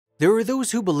There are those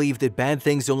who believe that bad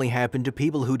things only happen to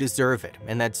people who deserve it,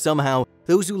 and that somehow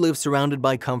those who live surrounded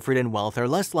by comfort and wealth are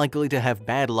less likely to have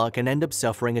bad luck and end up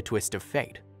suffering a twist of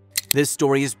fate. This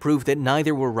story is proof that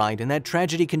neither were right and that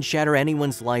tragedy can shatter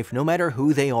anyone's life no matter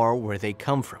who they are or where they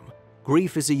come from.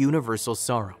 Grief is a universal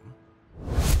sorrow.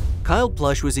 Kyle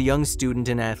Plush was a young student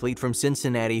and athlete from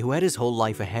Cincinnati who had his whole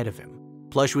life ahead of him.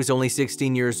 Plush was only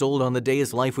 16 years old on the day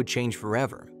his life would change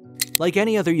forever. Like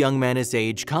any other young man his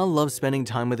age, Kyle loved spending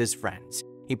time with his friends.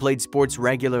 He played sports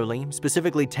regularly,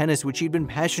 specifically tennis, which he'd been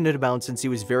passionate about since he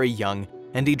was very young,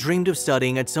 and he dreamed of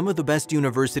studying at some of the best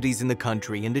universities in the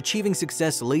country and achieving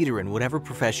success later in whatever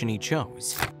profession he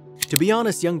chose. To be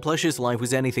honest, young Plush's life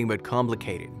was anything but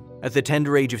complicated. At the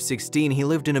tender age of 16, he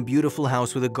lived in a beautiful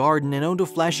house with a garden and owned a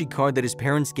flashy car that his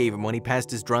parents gave him when he passed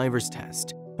his driver's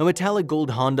test, a metallic gold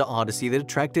Honda Odyssey that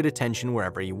attracted attention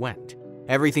wherever he went.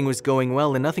 Everything was going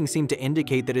well and nothing seemed to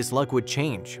indicate that his luck would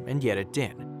change, and yet it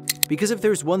did. Because if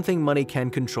there's one thing money can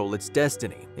control, it's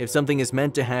destiny. If something is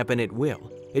meant to happen, it will.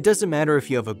 It doesn't matter if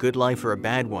you have a good life or a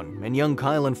bad one, and young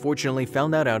Kyle unfortunately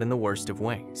found that out in the worst of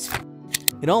ways.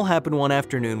 It all happened one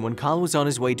afternoon when Kyle was on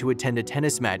his way to attend a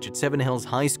tennis match at Seven Hills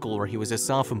High School where he was a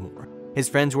sophomore. His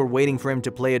friends were waiting for him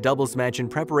to play a doubles match in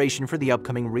preparation for the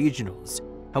upcoming regionals.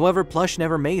 However, Plush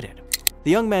never made it. The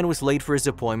young man was late for his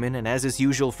appointment, and as is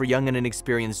usual for young and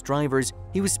inexperienced drivers,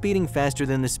 he was speeding faster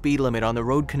than the speed limit on the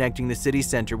road connecting the city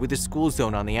center with the school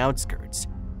zone on the outskirts.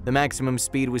 The maximum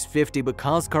speed was 50, but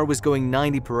Kyle's car was going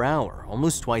 90 per hour,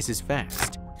 almost twice as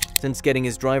fast. Since getting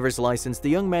his driver's license, the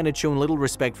young man had shown little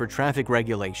respect for traffic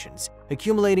regulations,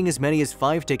 accumulating as many as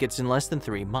 5 tickets in less than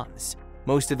 3 months,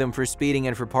 most of them for speeding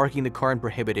and for parking the car in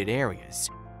prohibited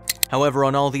areas. However,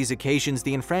 on all these occasions,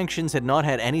 the infractions had not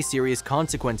had any serious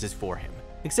consequences for him,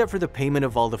 except for the payment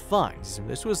of all the fines.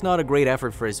 This was not a great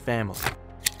effort for his family.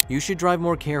 "You should drive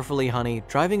more carefully, honey.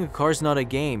 Driving a car's not a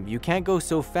game. You can't go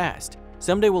so fast.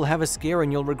 Someday we'll have a scare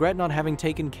and you'll regret not having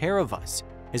taken care of us,"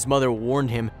 his mother warned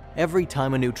him every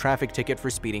time a new traffic ticket for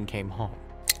speeding came home.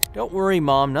 "Don't worry,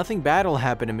 Mom. Nothing bad will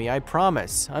happen to me, I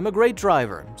promise. I'm a great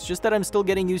driver. It's just that I'm still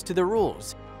getting used to the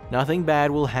rules. Nothing bad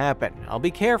will happen. I'll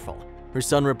be careful," her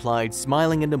son replied,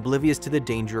 smiling and oblivious to the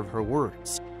danger of her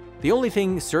words. The only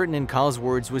thing certain in Kyle's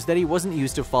words was that he wasn't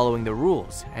used to following the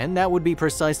rules, and that would be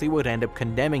precisely what ended up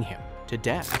condemning him to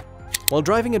death. While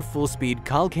driving at full speed,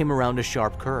 Kyle came around a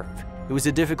sharp curve. It was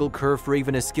a difficult curve for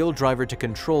even a skilled driver to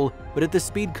control, but at the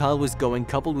speed Kyle was going,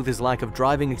 coupled with his lack of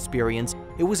driving experience,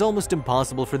 it was almost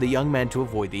impossible for the young man to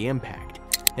avoid the impact.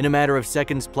 In a matter of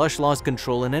seconds, Plush lost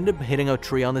control and ended up hitting a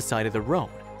tree on the side of the road.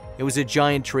 It was a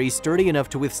giant tree, sturdy enough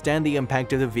to withstand the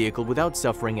impact of the vehicle without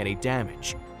suffering any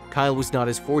damage. Kyle was not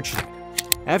as fortunate.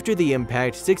 After the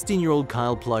impact, 16-year-old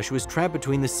Kyle Plush was trapped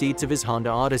between the seats of his Honda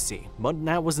Odyssey, but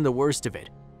that wasn't the worst of it.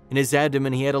 In his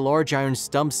abdomen, he had a large iron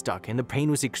stump stuck, and the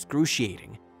pain was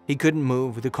excruciating. He couldn't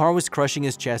move, the car was crushing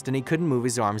his chest, and he couldn't move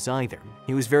his arms either.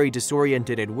 He was very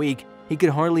disoriented and weak, he could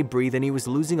hardly breathe, and he was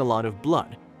losing a lot of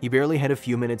blood. He barely had a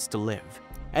few minutes to live.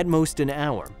 At most an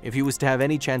hour. If he was to have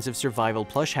any chance of survival,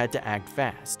 Plush had to act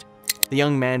fast. The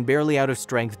young man, barely out of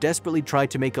strength, desperately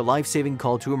tried to make a life-saving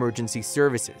call to emergency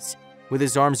services. With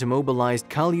his arms immobilized,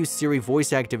 Kyle used Siri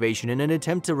voice activation in an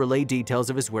attempt to relay details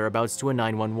of his whereabouts to a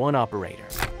 911 operator.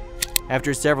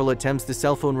 After several attempts, the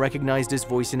cell phone recognized his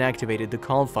voice and activated the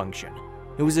call function.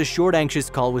 It was a short, anxious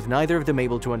call with neither of them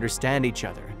able to understand each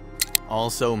other.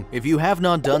 Also, if you have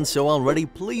not done so already,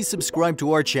 please subscribe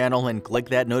to our channel and click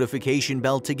that notification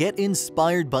bell to get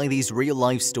inspired by these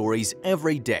real-life stories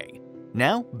every day.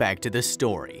 Now, back to the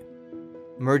story.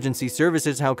 "Emergency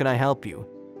services, how can I help you?"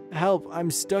 "Help, I'm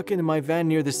stuck in my van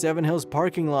near the Seven Hills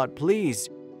parking lot, please."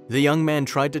 The young man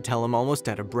tried to tell him, almost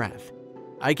out of breath.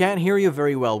 "I can't hear you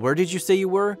very well. Where did you say you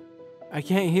were?" "I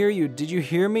can't hear you. Did you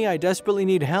hear me? I desperately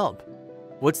need help."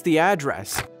 "What's the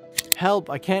address?"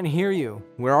 "Help, I can't hear you.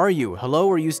 Where are you?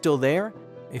 Hello, are you still there?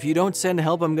 If you don't send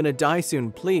help, I'm gonna die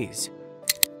soon, please."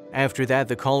 After that,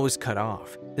 the call was cut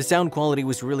off. The sound quality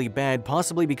was really bad,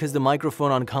 possibly because the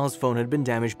microphone on Kyle's phone had been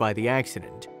damaged by the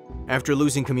accident. After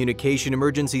losing communication,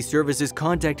 emergency services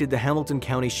contacted the Hamilton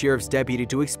County Sheriff's deputy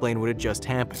to explain what had just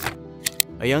happened.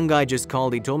 "A young guy just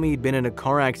called. He told me he'd been in a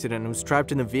car accident and was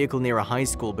trapped in the vehicle near a high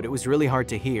school, but it was really hard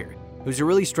to hear. It was a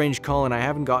really strange call and I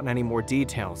haven't gotten any more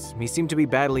details. He seemed to be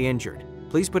badly injured.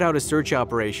 Please put out a search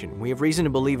operation. We have reason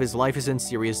to believe his life is in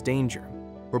serious danger,"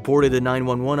 reported the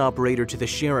 911 operator to the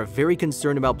sheriff, very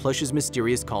concerned about Plush's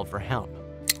mysterious call for help.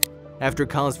 After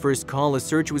Kyle's first call, a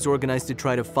search was organized to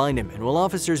try to find him, and while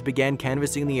officers began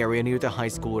canvassing the area near the high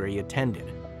school where he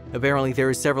attended. Apparently, there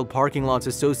are several parking lots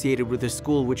associated with the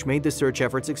school, which made the search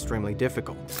efforts extremely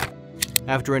difficult.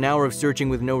 After an hour of searching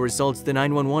with no results, the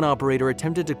 911 operator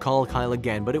attempted to call Kyle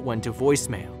again, but it went to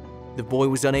voicemail. The boy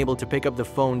was unable to pick up the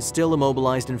phone, still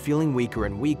immobilized and feeling weaker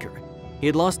and weaker. He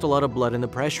had lost a lot of blood and the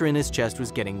pressure in his chest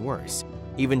was getting worse.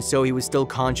 Even so, he was still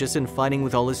conscious and fighting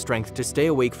with all his strength to stay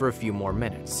awake for a few more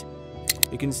minutes.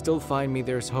 "You can still find me,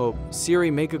 there's hope. Siri,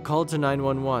 make a call to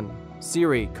 911.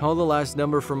 Siri, call the last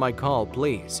number for my call,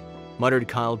 please," muttered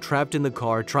Kyle, trapped in the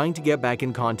car, trying to get back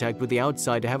in contact with the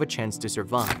outside to have a chance to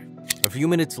survive. A few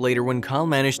minutes later, when Kyle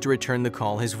managed to return the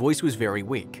call, his voice was very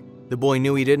weak. The boy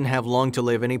knew he didn't have long to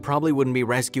live and he probably wouldn't be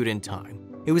rescued in time.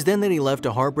 It was then that he left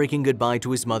a heartbreaking goodbye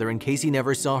to his mother in case he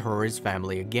never saw her or his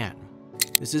family again.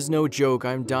 "This is no joke,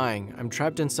 I'm dying. I'm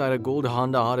trapped inside a gold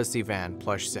Honda Odyssey van,"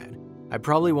 Plush said. "I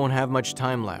probably won't have much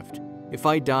time left. If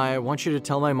I die, I want you to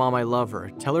tell my mom I love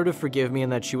her. Tell her to forgive me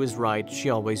and that she was right, she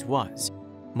always was,"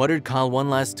 muttered Kyle one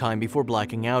last time before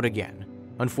blacking out again.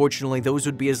 Unfortunately, those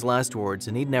would be his last words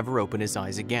and he'd never open his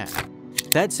eyes again.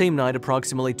 That same night,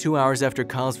 approximately 2 hours after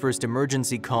Kyle's first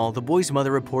emergency call, the boy's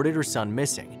mother reported her son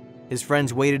missing. His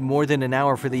friends waited more than an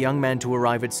hour for the young man to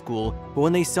arrive at school, but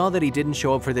when they saw that he didn't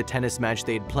show up for the tennis match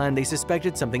they had planned, they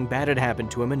suspected something bad had happened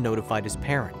to him and notified his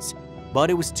parents. But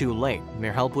it was too late, and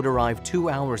their help would arrive 2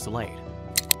 hours late.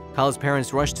 Kyle's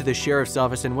parents rushed to the sheriff's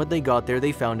office, and when they got there,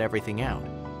 they found everything out.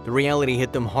 The reality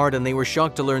hit them hard, and they were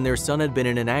shocked to learn their son had been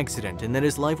in an accident and that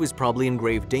his life was probably in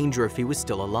grave danger if he was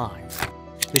still alive.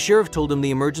 The sheriff told him the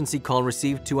emergency call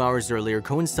received 2 hours earlier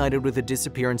coincided with the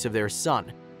disappearance of their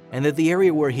son, and that the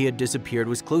area where he had disappeared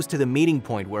was close to the meeting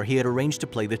point where he had arranged to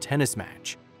play the tennis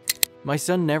match. "My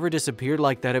son never disappeared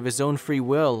like that of his own free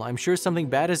will. I'm sure something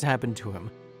bad has happened to him.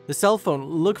 The cell phone,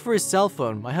 look for his cell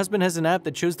phone. My husband has an app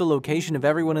that shows the location of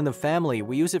everyone in the family.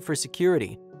 We use it for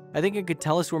security. I think it could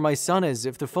tell us where my son is.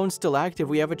 If the phone's still active,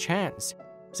 we have a chance,"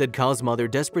 said Kyle's mother,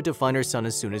 desperate to find her son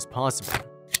as soon as possible.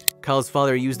 Kyle's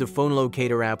father used the phone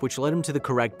locator app, which led him to the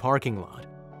correct parking lot.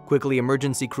 Quickly,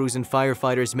 emergency crews and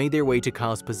firefighters made their way to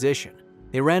Kyle's position.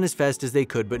 They ran as fast as they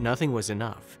could, but nothing was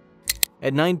enough.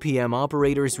 At 9 p.m.,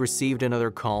 operators received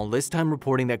another call, this time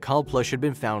reporting that Kyle Plush had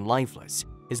been found lifeless.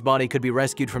 His body could be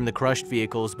rescued from the crushed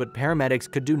vehicles, but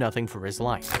paramedics could do nothing for his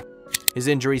life. His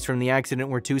injuries from the accident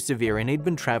were too severe and he'd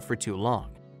been trapped for too long.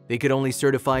 They could only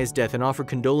certify his death and offer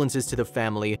condolences to the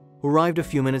family, who arrived a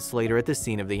few minutes later at the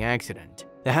scene of the accident.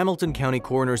 The Hamilton County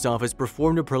Coroner's Office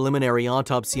performed a preliminary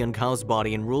autopsy on Kyle's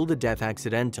body and ruled the death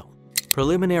accidental.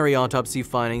 Preliminary autopsy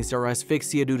findings are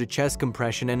asphyxia due to chest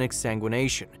compression and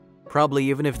exsanguination. Probably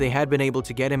even if they had been able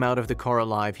to get him out of the car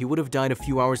alive, he would have died a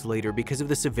few hours later because of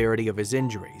the severity of his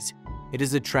injuries. "It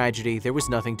is a tragedy, there was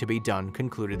nothing to be done,"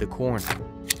 concluded the coroner.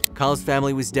 Kyle's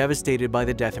family was devastated by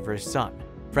the death of her son.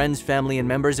 Friends, family, and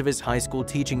members of his high school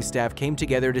teaching staff came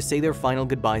together to say their final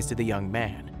goodbyes to the young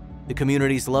man. The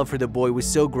community's love for the boy was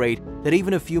so great that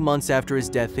even a few months after his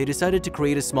death, they decided to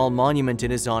create a small monument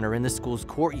in his honor in the school's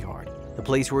courtyard, the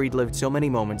place where he'd lived so many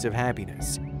moments of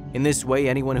happiness. In this way,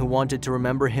 anyone who wanted to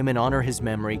remember him and honor his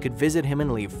memory could visit him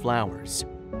and leave flowers.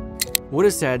 What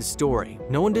a sad story.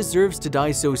 No one deserves to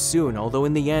die so soon, although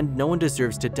in the end, no one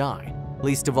deserves to die,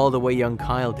 least of all the way young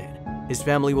Kyle did. His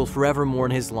family will forever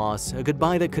mourn his loss, a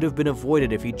goodbye that could have been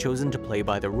avoided if he'd chosen to play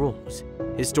by the rules.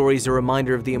 His story is a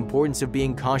reminder of the importance of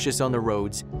being cautious on the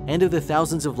roads and of the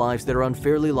thousands of lives that are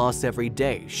unfairly lost every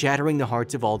day, shattering the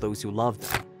hearts of all those who love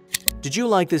them. Did you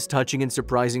like this touching and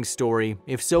surprising story?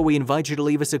 If so, we invite you to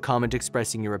leave us a comment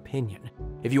expressing your opinion.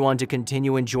 If you want to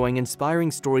continue enjoying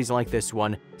inspiring stories like this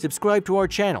one, subscribe to our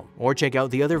channel or check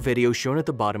out the other videos shown at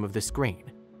the bottom of the screen.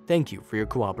 Thank you for your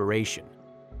cooperation.